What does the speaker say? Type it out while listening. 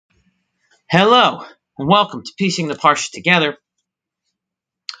Hello, and welcome to Piecing the Parsha Together.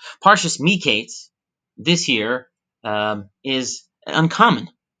 Parshas Mikeitz this year is uncommon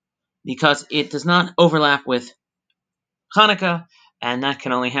because it does not overlap with Hanukkah, and that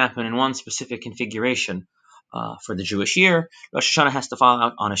can only happen in one specific configuration for the Jewish year. Rosh Hashanah has to fall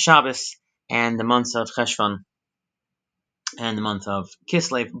out on a Shabbos, and the months of Cheshvan and the month of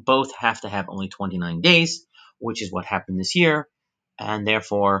Kislev both have to have only 29 days, which is what happened this year, and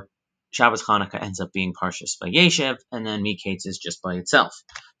therefore Shabbos Hanukkah ends up being Parshas Vayeshev, and then Mikeitz is just by itself.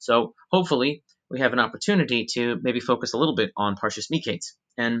 So hopefully we have an opportunity to maybe focus a little bit on Parshas Mikeitz.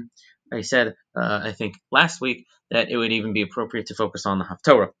 And I said, I think last week, that it would even be appropriate to focus on the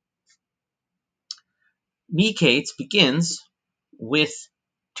haftorah. Mikeitz begins with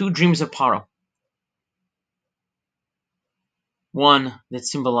two dreams of Paro. One that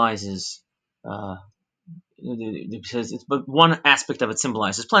symbolizes because but one aspect of it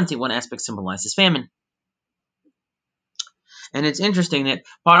symbolizes plenty, one aspect symbolizes famine. And it's interesting that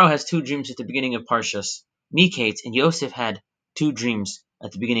Paro has two dreams at the beginning of Parshas Mikeitz, and Yosef had two dreams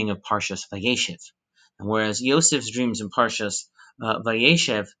at the beginning of Parshas Vayeshev. And whereas Yosef's dreams in Parshas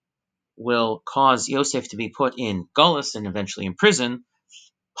Vayeshev will cause Yosef to be put in Gullus and eventually in prison,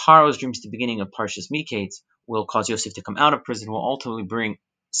 Paro's dreams at the beginning of Parshas Mikeitz will cause Yosef to come out of prison, will ultimately bring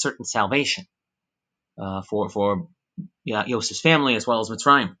certain salvation for Yosef's family as well as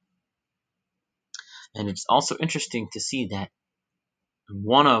Mitzrayim. And it's also interesting to see that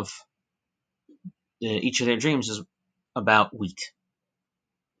one of each of their dreams is about wheat.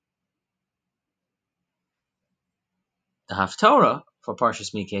 The haftorah for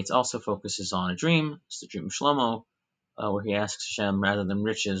Parshas Mikeitz also focuses on a dream. It's the dream of Shlomo, where he asks Hashem, rather than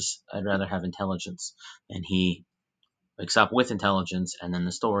riches, I'd rather have intelligence. And he wakes up with intelligence, and then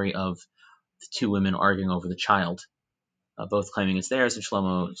the story of the two women arguing over the child, both claiming it's theirs, and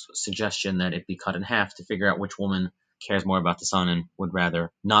Shlomo's suggestion that it be cut in half to figure out which woman cares more about the son and would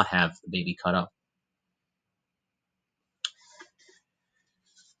rather not have the baby cut up.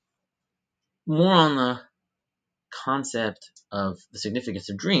 More on the concept of the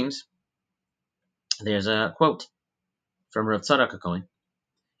significance of dreams, there's a quote from Rav Tzadok HaKohen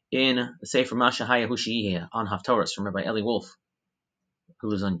in the Sefer Masha Haya Hushiyeh on haftorahs from Rabbi Eli Wolf, who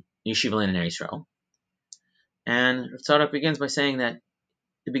lives on Yeshiva Land in Israel. And Rav Tzadok begins by saying that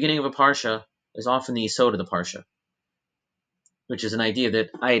the beginning of a parsha is often the yesod of the parsha, which is an idea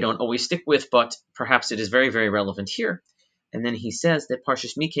that I don't always stick with, but perhaps it is very, very relevant here. And then he says that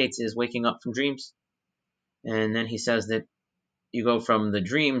Parshas Mikeitz is waking up from dreams. And then he says that you go from the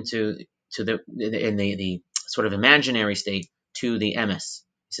dream to the sort of imaginary state to the emes.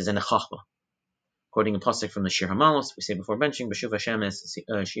 He says in the chachma, quoting a pasuk from the Shir Hamalos, we say before benching, B'shuv Hashem es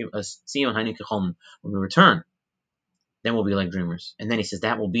Sion haynu kechom. When we return, then we'll be like dreamers. And then he says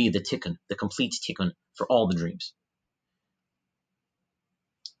that will be the tikkun, the complete tikkun for all the dreams.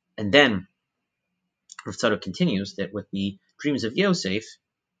 And then Rav Tzadok continues that with the dreams of Yosef,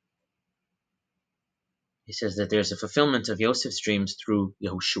 he says that there's a fulfillment of Yosef's dreams through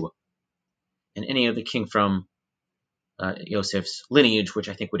Yehoshua. And any other king from Yosef's lineage, which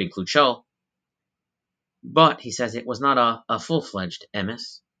I think would include Shaul. But he says it was not a full-fledged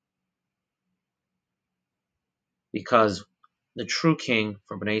emes, because the true king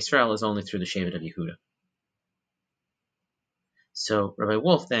for Bnei Israel is only through the Shevet of Yehuda. So Rabbi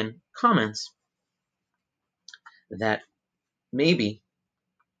Wolf then comments that maybe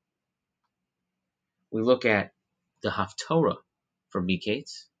we look at the haftorah for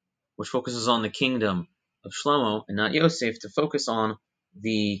Mikeitz, which focuses on the kingdom of Shlomo and not Yosef, to focus on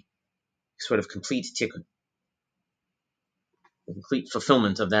the sort of complete tikkun, the complete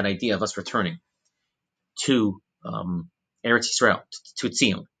fulfillment of that idea of us returning to Eretz Yisrael, to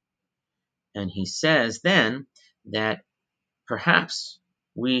Tzion. And he says then that perhaps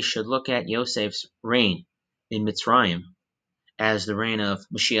we should look at Yosef's reign in Mitzrayim as the reign of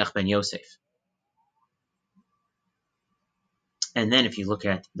Mashiach ben Yosef. And then if you look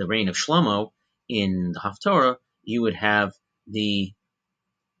at the reign of Shlomo in the haftorah, you would have the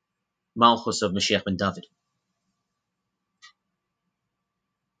Malchus of Mashiach ben David.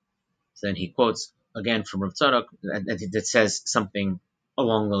 So then he quotes again from Rav Tzadok that says something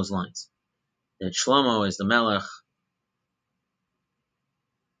along those lines, that Shlomo is the Melech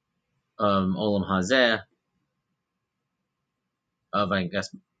Olam Hazeh of, I guess,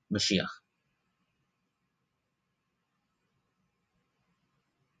 Mashiach.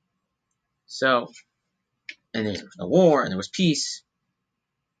 So, and there was no war, and there was peace.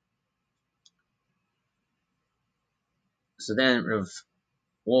 So then Rav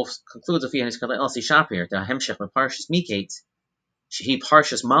Wolf concludes with Elsi Shapir, the Hemshech of Parshas Mikeitz, Shehi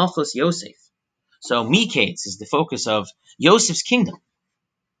Parshas Malchus Yosef. So Mikeitz is the focus of Yosef's kingdom.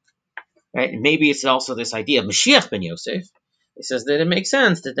 Right? And maybe it's also this idea of Mashiach ben Yosef. It says that it makes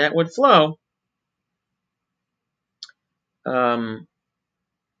sense that would flow.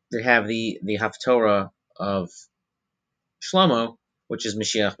 They have the haftorah of Shlomo, which is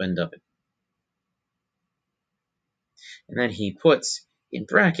Mashiach ben David. And then he puts in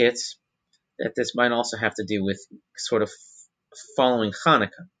brackets that this might also have to do with sort of following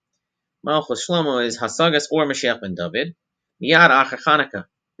Hanukkah. Malchus Shlomo is Hasagas or Mashiach ben David. Miyad Acher Hanukkah.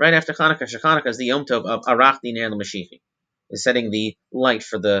 Right after Hanukkah, Hanukkah is the Yom Tov of Arach Diner L'Mashiach, is setting the light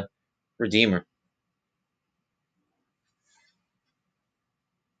for the Redeemer.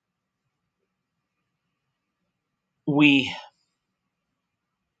 We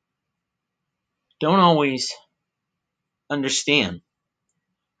don't always understand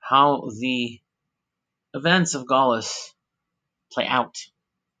how the events of Galus play out.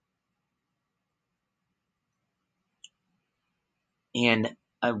 And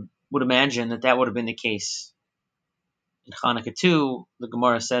I would imagine that would have been the case in Hanukkah too. The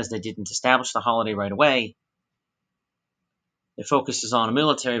Gemara says they didn't establish the holiday right away. It focuses on a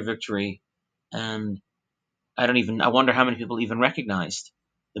military victory, and I wonder how many people even recognized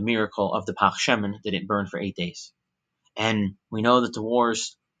the miracle of the Pach Shemen that it burned for 8 days. And we know that the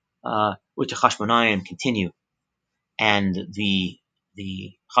wars with the Chashmonaim continue, and the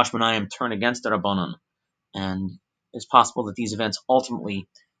Chashmonaim turn against the Rabbanon, and it's possible that these events ultimately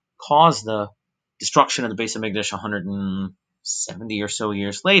cause the destruction of the Beis HaMikdash 170 or so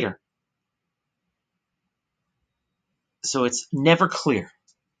years later. So it's never clear.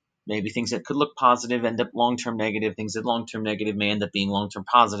 Maybe things that could look positive end up long-term negative. Things that long-term negative may end up being long-term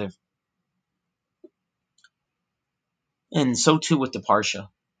positive. And so too with the parsha.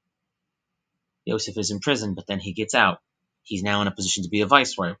 Yosef is in prison, but then he gets out. He's now in a position to be a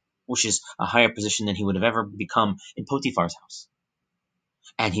viceroy, which is a higher position than he would have ever become in Potiphar's house.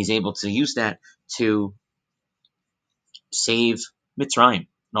 And he's able to use that to save Mitzrayim and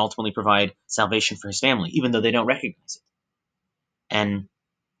ultimately provide salvation for his family, even though they don't recognize it. And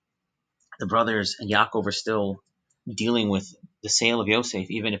the brothers and Yaakov are still dealing with the sale of Yosef,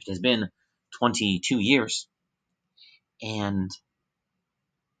 even if it has been 22 years. And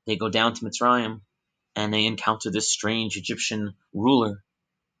they go down to Mitzrayim, and they encounter this strange Egyptian ruler.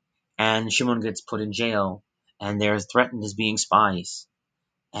 And Shimon gets put in jail, and they're threatened as being spies.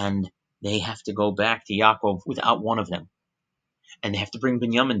 And they have to go back to Yaakov without one of them. And they have to bring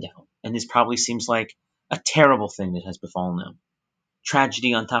Binyamin down. And this probably seems like a terrible thing that has befallen them.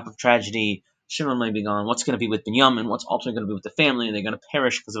 Tragedy on top of tragedy. Shimon may be gone. What's going to be with Binyamin? What's ultimately going to be with the family? They're going to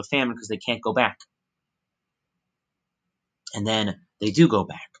perish because of a famine because they can't go back. And then they do go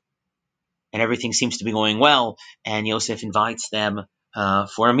back. And everything seems to be going well. And Yosef invites them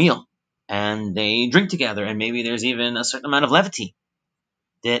for a meal. And they drink together. And maybe there's even a certain amount of levity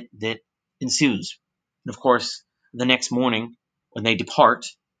that ensues. And of course, the next morning, when they depart,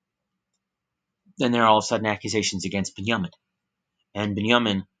 then there are all of a sudden accusations against Binyamin. And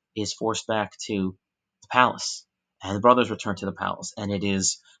Binyamin is forced back to the palace. And the brothers return to the palace. And it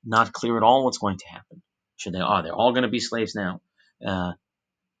is not clear at all what's going to happen. They're all going to be slaves now.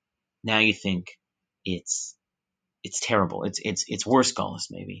 Now you think it's terrible. It's worse, Galus,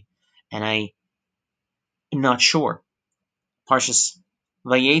 maybe. And I am not sure. Parshas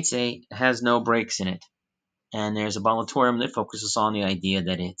Vayetze has no breaks in it. And there's a Balatorim that focuses on the idea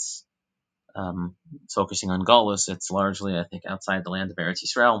that it's focusing on Galus. It's largely, I think, outside the land of Eretz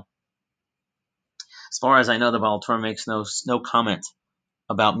Yisrael. As far as I know, the Balatorim makes no comment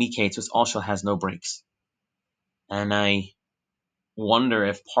about Mikeitz, which also has no breaks. And I wonder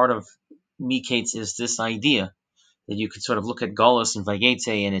if part of Mikeitz is this idea that you could sort of look at Galus and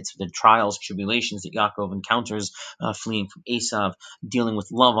Vayetze, and it's the trials, tribulations that Yaakov encounters, fleeing from Esav, dealing with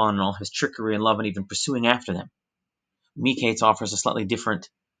Lavan and all his trickery, and Lavan even pursuing after them. Mikeitz offers a slightly different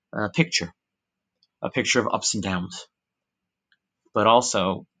picture, a picture of ups and downs, but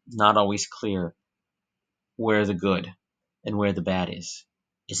also not always clear where the good and where the bad is.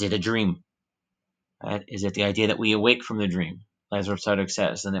 Is it a dream? Right? Is it the idea that we awake from the dream, as Rav Tzadok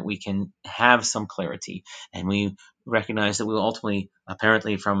says, and that we can have some clarity, and we recognize that we will ultimately,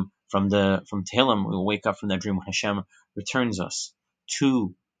 apparently from Tehillim, we will wake up from that dream when Hashem returns us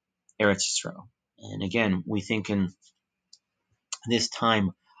to Eretz Yisrael. And again, we think in this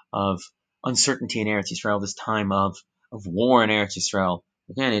time of uncertainty in Eretz Yisrael, this time of war in Eretz Yisrael,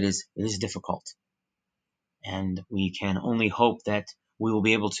 again, it is difficult. And we can only hope that we will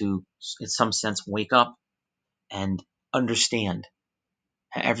be able to, in some sense, wake up and understand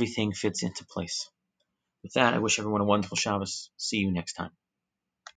how everything fits into place. With that, I wish everyone a wonderful Shabbos. See you next time.